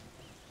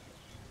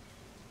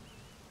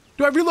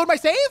 Do I reload my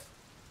save?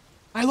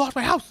 I lost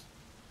my house.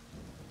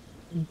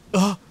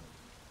 I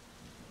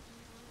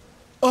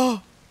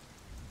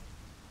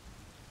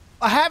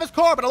have his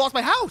car, but I lost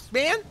my house,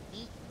 man.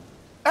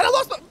 And I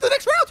lost the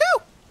next round, too.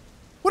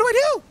 What do I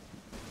do?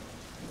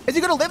 Is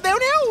he going to live there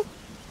now?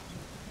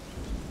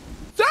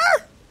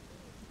 Sir!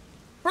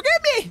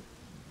 Forgive me!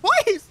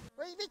 Please!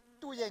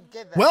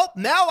 Well,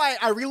 now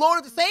I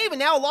reloaded the save, and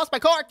now I lost my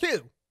car,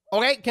 too.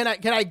 Okay, can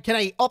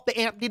I up the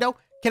ante,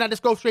 Can I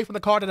just go straight from the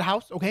car to the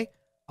house? Okay,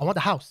 I want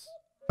the house,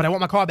 but I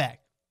want my car back.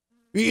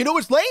 You know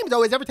what's lame,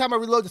 though, is every time I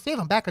reload the save,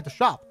 I'm back at the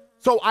shop.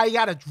 So I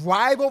gotta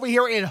drive over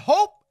here and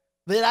hope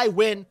that I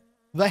win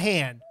the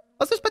hand.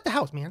 Let's just bet the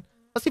house, man.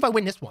 Let's see if I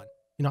win this one.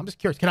 You know, I'm just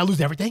curious. Can I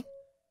lose everything?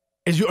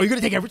 Are you gonna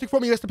take everything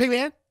from me, Mr.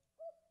 Pigman?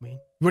 I mean, you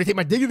wanna take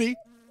my dignity?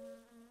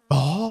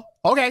 Oh,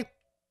 okay.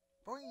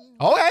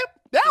 Okay.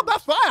 Yeah,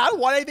 that's fine. I don't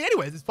want anything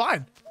anyways. It's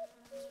fine.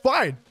 It's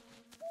fine.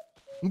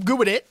 I'm good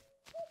with it.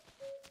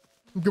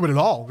 I'm good with it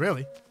all,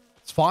 really.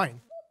 It's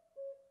fine.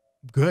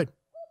 I'm good.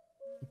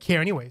 I don't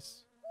care anyways.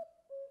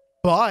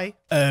 Bye.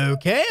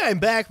 Okay, I'm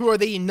back for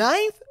the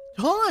 9th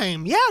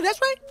time. Yeah,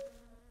 that's right.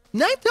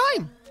 9th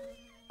time.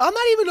 I'm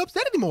not even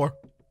upset anymore.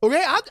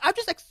 Okay, I'm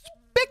just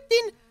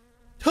expecting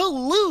to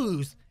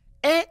lose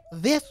at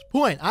this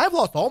point. I've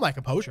lost all my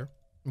composure.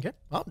 Okay,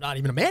 I'm not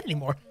even a man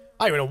anymore.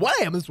 I don't even know what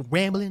I am. I'm just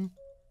rambling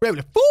fool.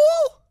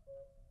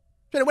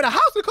 Trying to win a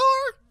house or car.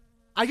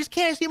 I just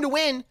can't seem to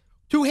win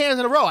 2 hands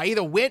in a row. I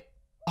either win.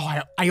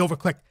 Oh, I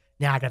overclicked.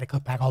 Now I gotta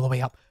click back all the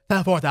way up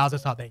to 4,000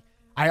 something.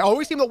 I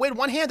always seem to win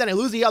one hand, then I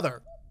lose the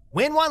other.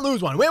 Win one,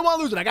 lose one. Win one,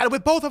 lose one. I gotta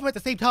win both of them at the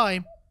same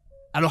time.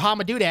 I don't know how I'm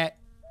gonna do that.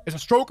 It's a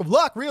stroke of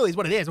luck, really, is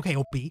what it is. Okay,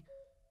 OB.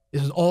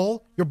 This is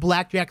all your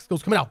blackjack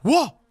skills coming out.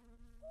 Whoa!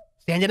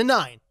 Stand at a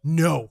 9.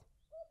 No.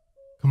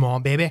 Come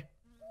on, baby.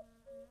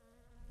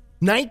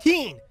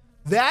 19.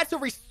 That's a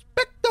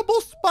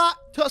respectable spot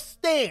to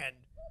stand.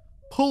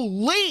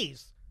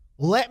 Please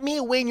let me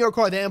win your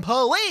card. Then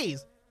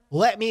please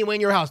let me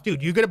win your house.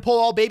 Dude, you gonna pull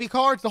all baby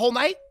cards the whole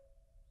night?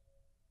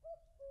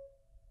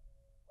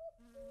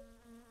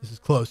 This is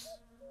close.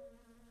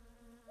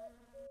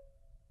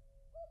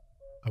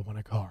 I want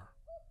a car.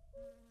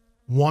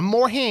 One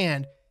more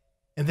hand,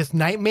 and this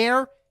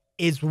nightmare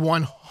is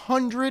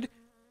 100%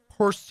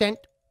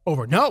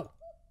 over. No,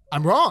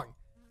 I'm wrong.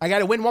 I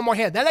gotta win one more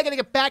hand. Then I gotta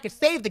get back and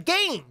save the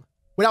game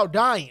without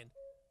dying.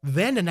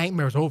 Then the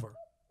nightmare's over.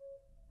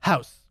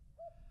 House.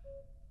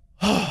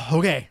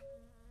 Okay.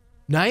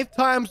 9th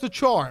time's the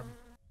charm.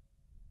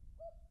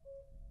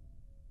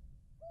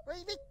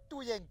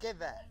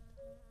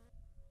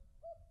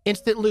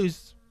 Instant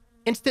lose.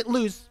 Instant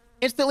lose.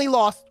 Instantly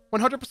lost.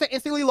 100%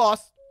 instantly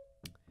lost.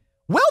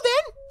 Well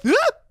then.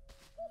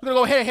 I'm gonna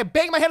go ahead and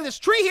bang my head on this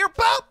tree here.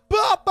 Bop,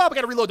 bop, bop. I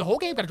gotta reload the whole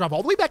game. Gotta drive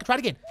all the way back and try it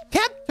again.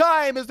 10th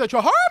time is the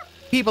charm.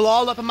 People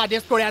all up in my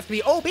Discord asking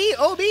me, OB,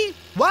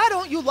 why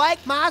don't you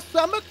like my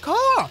summer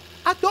car?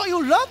 I thought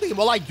you loved the game.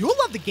 Well, I do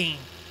love the game.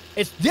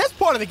 It's this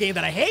part of the game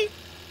that I hate.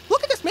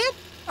 Look at this, man.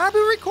 I've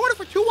been recording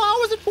for 2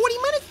 hours and 40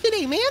 minutes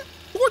today, man.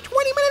 For a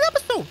 20-minute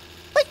episode.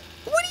 Like,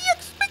 what do you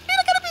expect, man?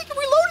 I gotta be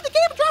reloading the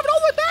game and driving all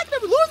the way back and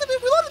then reloading the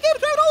game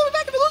and driving all the way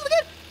back and reloading the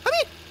game. I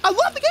mean, I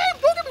love the game.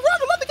 Don't get me wrong,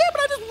 I love the game,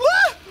 but I just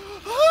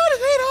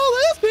hate all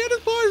this, man.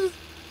 This part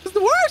is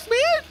the worst,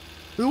 man.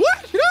 The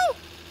worst, you know?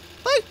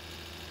 Like,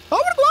 I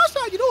want to go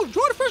outside, you know,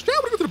 enjoy the fresh air.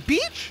 I want to go to the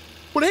beach.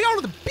 I want to hang out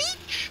on the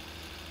beach.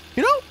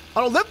 You know?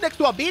 I don't live next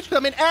to a beach because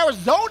I'm in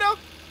Arizona.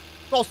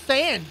 It's all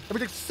sand.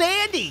 Everything's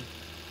sandy.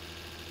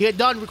 You get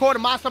done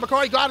recording my summer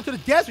car, you go out into the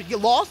desert, you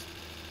get lost.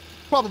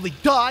 Probably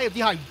die of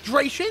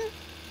dehydration.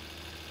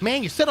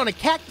 Man, you sit on a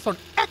cactus on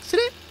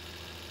accident.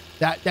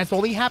 That's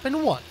only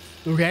happened once,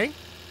 okay?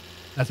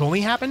 That's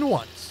only happened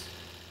once.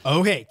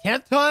 Okay,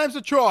 10th time's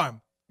the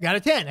charm. I got a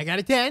 10. I got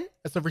a 10.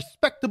 That's a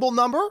respectable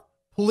number.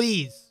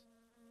 Please.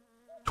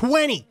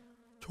 20.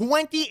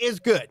 20 is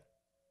good.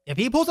 If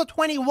he pulls a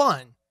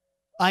 21,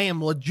 I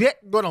am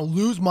legit gonna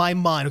lose my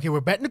mind. Okay,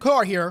 we're betting the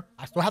car here.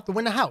 I still have to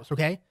win the house,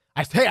 okay?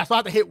 I still have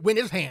to win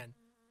his hand.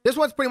 This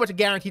one's pretty much a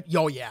guaranteed.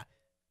 Yo, yeah.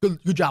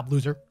 Good job,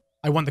 loser.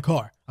 I won the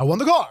car. I won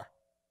the car.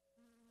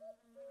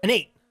 An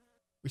 8.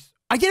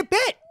 I get a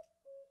bet.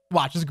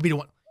 Watch, this is gonna be the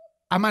one.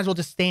 I might as well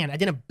just stand. I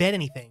didn't bet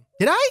anything.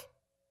 Did I?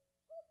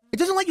 It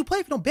doesn't let you play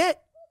if you don't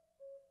bet.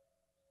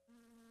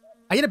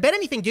 I didn't bet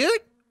anything, dude.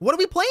 What are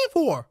we playing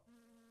for?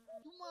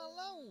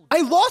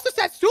 I lost a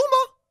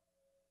Satsuma.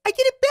 I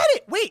didn't bet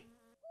it. Wait.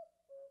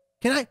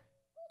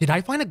 Did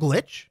I find a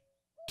glitch?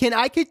 Can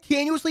I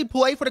continuously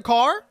play for the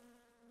car?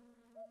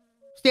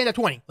 Stand at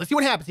 20. Let's see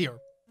what happens here.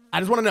 I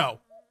just want to know.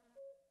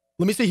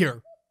 Let me see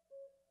here.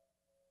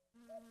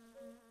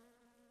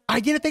 I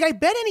didn't think I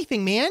bet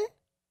anything, man.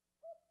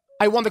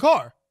 I won the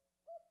car.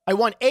 I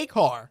won a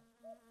car.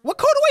 What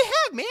car do I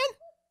have, man?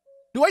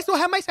 Do I still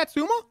have my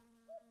Satsuma?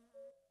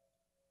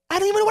 I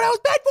don't even know what I was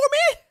betting for,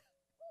 man.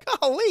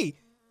 Golly.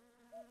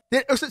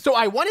 So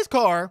I won his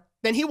car,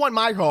 then he won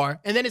my car,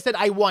 and then it said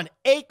I won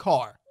a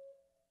car.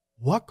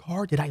 What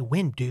car did I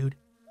win, dude?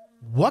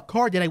 What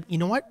car did I... You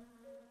know what?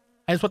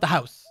 I just want the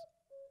house.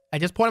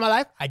 At this point in my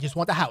life, I just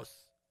want the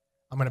house.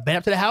 I'm going to bet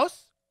up to the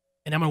house,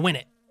 and I'm going to win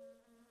it.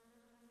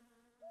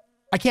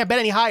 I can't bet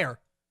any higher.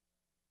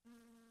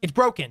 It's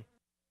broken.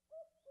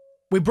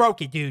 We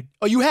broke it, dude.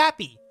 Are you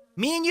happy?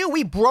 Me and you,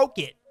 we broke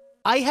it.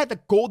 I had the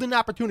golden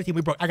opportunity.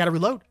 We broke. I got to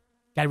reload.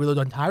 Got to reload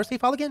the entire save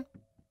file again.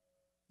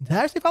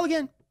 Entire save file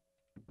again.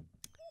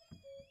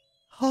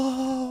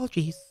 Oh,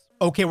 jeez.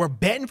 Okay, we're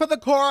betting for the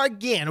car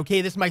again.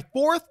 Okay, this is my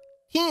 4th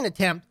teen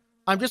attempt.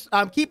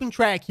 I'm keeping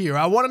track here.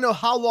 I want to know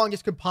how long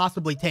this could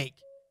possibly take.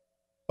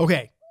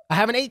 Okay, I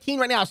have an 18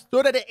 right now. I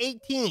stood at an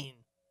 18.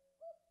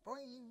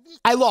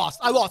 I lost.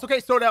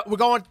 Okay, so we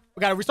got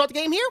to restart the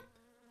game here.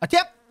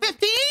 Attempt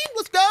 15.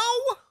 Let's go.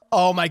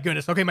 Oh my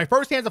goodness. Okay, my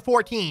first hand's a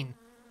 14.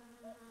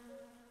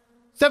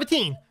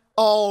 17.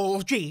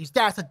 Oh, geez.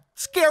 That's a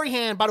scary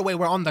hand. By the way,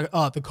 we're on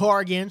the car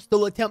again.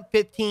 Still attempt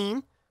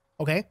 15.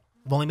 Okay.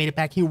 I've only made it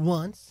back here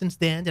once since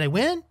then. Did I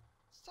win?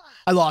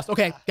 I lost.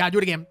 Okay. Gotta do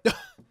it again.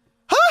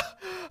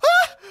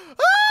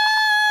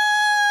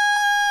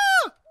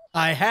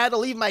 I had to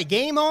leave my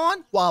game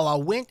on while I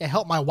went to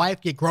help my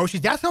wife get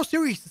groceries. That's how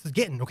serious this is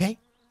getting, okay?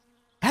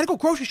 I had to go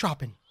grocery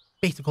shopping,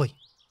 basically.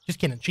 Just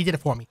kidding. She did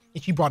it for me,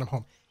 and she brought them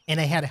home. And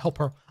I had to help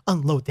her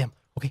unload them,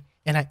 okay?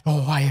 And I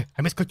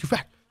misclicked too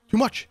fast. Too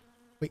much.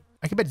 Wait,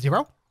 I can bet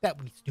 0? That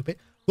would be stupid.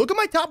 Look at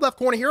my top left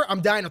corner here. I'm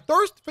dying of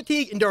thirst,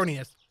 fatigue, and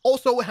dirtiness.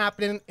 Also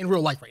happening in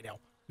real life right now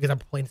because I've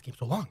been playing this game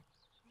so long,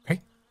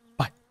 okay?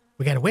 But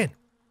we got to win.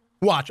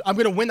 Watch. I'm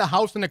going to win the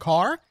house and the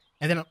car,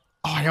 and then,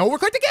 I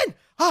overclicked again.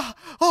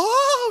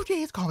 Oh,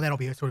 geez. Calm down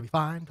over here. It's going to be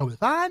fine. Totally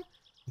fine.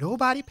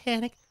 Nobody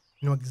panic.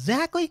 You know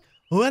exactly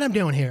what I'm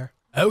doing here.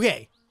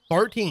 Okay,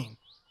 13.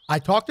 I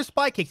talked to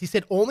Spy Cakes. He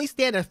said only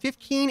stand at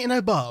 15 and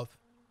above.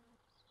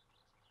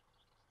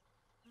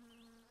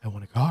 I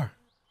want a car.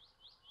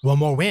 One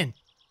more win.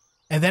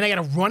 And then I got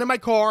to run in my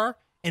car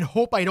and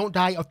hope I don't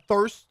die of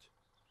thirst.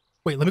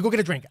 Wait, let me go get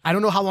a drink. I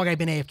don't know how long I've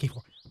been AFK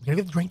for. I'm going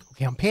to get the drink.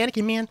 Okay, I'm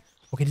panicking, man.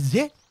 Okay, this is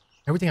it.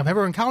 Everything I've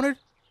ever encountered.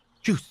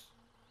 Juice.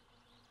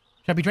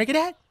 Should I be drinking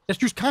that? That's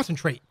juice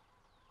concentrate.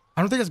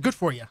 I don't think that's good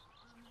for you.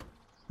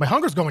 My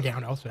hunger's going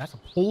down now, so that's a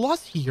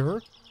plus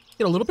here.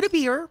 Get a little bit of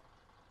beer.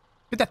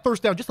 Get that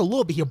thirst down just a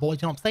little bit here,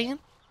 boys. You know what I'm saying?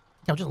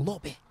 Down just a little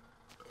bit.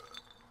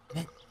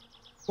 And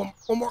then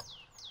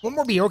one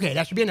more beer. Okay,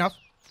 that should be enough.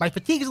 My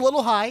fatigue is a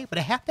little high, but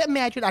I have to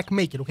imagine I can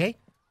make it, okay?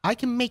 I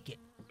can make it.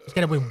 Just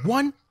gotta win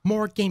one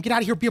more game. Get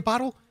out of here, beer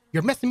bottle.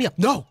 You're messing me up.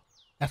 No.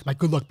 That's my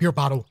good luck beer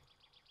bottle.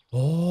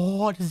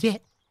 Oh, this is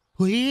it.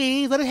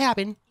 Please let it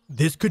happen.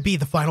 This could be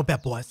the final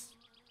bet, boys.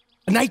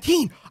 A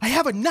 19. I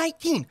have a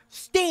 19.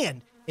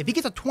 Stand. If he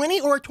gets a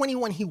 20 or a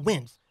 21, he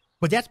wins.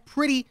 But that's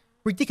pretty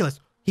ridiculous.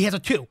 He has a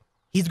 2.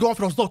 He's going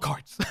for those low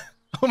cards.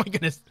 Oh my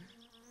goodness.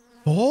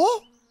 4,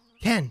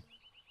 10.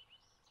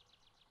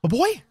 Oh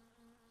boy.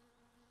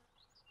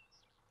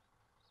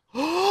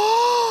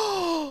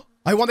 Oh,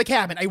 I won the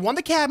cabin. I won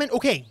the cabin.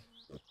 Okay.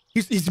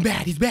 He's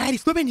mad. He's mad.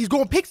 He's flipping. He's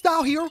going pig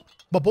style here.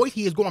 But boys,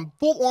 he is going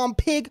full on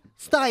pig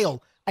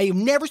style. I have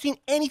never seen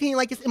anything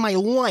like this in my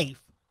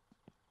life.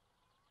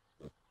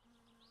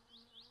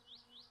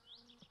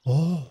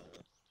 Oh.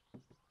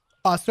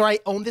 Sir, I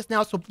own this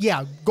now, so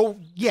yeah,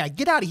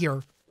 get out of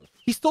here.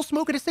 He's still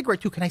smoking a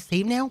cigarette too. Can I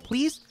save now,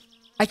 please?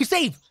 I can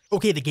save.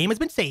 Okay, the game has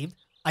been saved.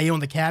 I own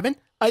the cabin.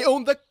 I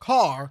own the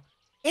car.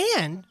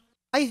 And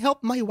I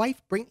helped my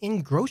wife bring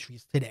in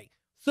groceries today.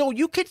 So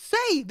you could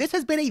say this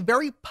has been a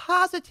very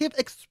positive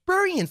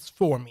experience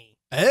for me.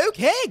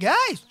 Okay,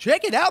 guys,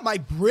 check it out. My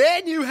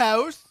brand new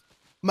house.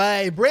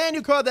 My brand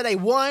new car that I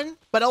won,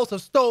 but also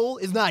stole,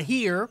 is not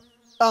here.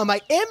 I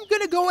am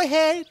going to go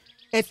ahead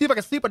and see if I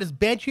can sleep on this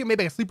bench here.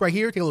 Maybe I can sleep right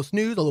here, take a little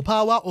snooze, a little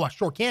powwow. Oh, I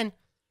sure can.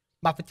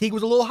 My fatigue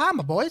was a little high,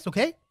 my boys,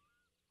 okay?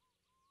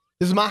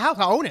 This is my house.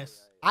 I own this.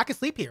 I can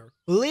sleep here.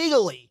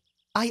 Legally.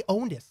 I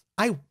own this.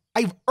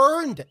 I've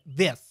earned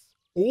this.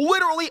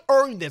 Literally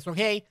earned this,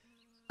 okay?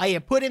 I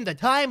have put in the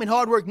time and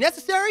hard work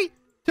necessary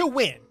to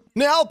win.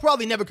 Now, I'll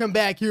probably never come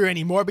back here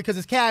anymore because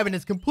this cabin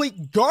is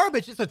complete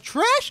garbage. It's a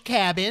trash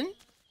cabin,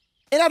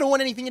 and I don't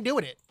want anything to do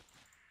with it.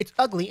 It's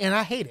ugly, and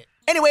I hate it.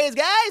 Anyways,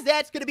 guys,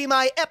 that's going to be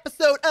my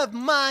episode of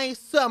My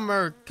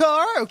Summer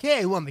Car.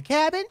 Okay, I won the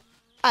cabin.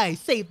 I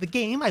saved the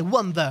game. I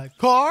won the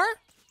car.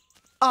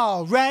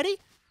 Alrighty.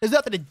 There's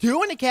nothing to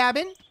do in the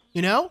cabin.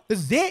 You know, this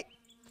is it.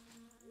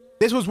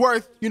 This was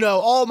worth, you know,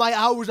 all my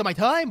hours of my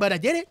time, but I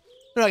did it.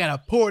 You know, I got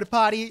a porta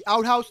potty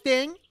outhouse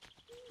thing.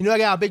 You know, I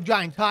got a big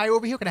giant tire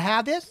over here. Can I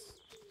have this?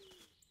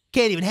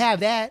 Can't even have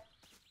that.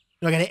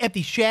 You know, I got an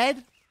empty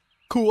shed.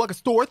 Cool, I can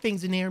store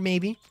things in there,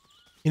 maybe.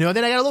 You know,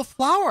 then I got a little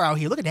flower out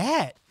here. Look at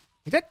that.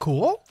 Is that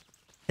cool?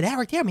 Look at that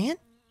right there, man.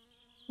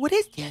 What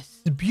is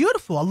this? It's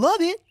beautiful. I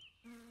love it.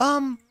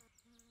 I've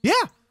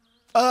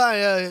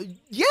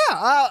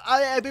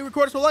been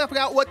recording so long I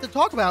forgot what to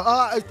talk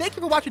about. Thank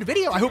you for watching the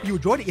video. I hope you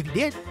enjoyed it. If you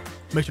did,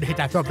 make sure to hit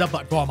that thumbs up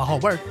button for all my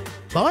hard work.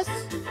 Plus,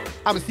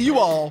 I will see you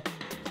all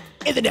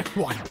in the next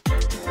one.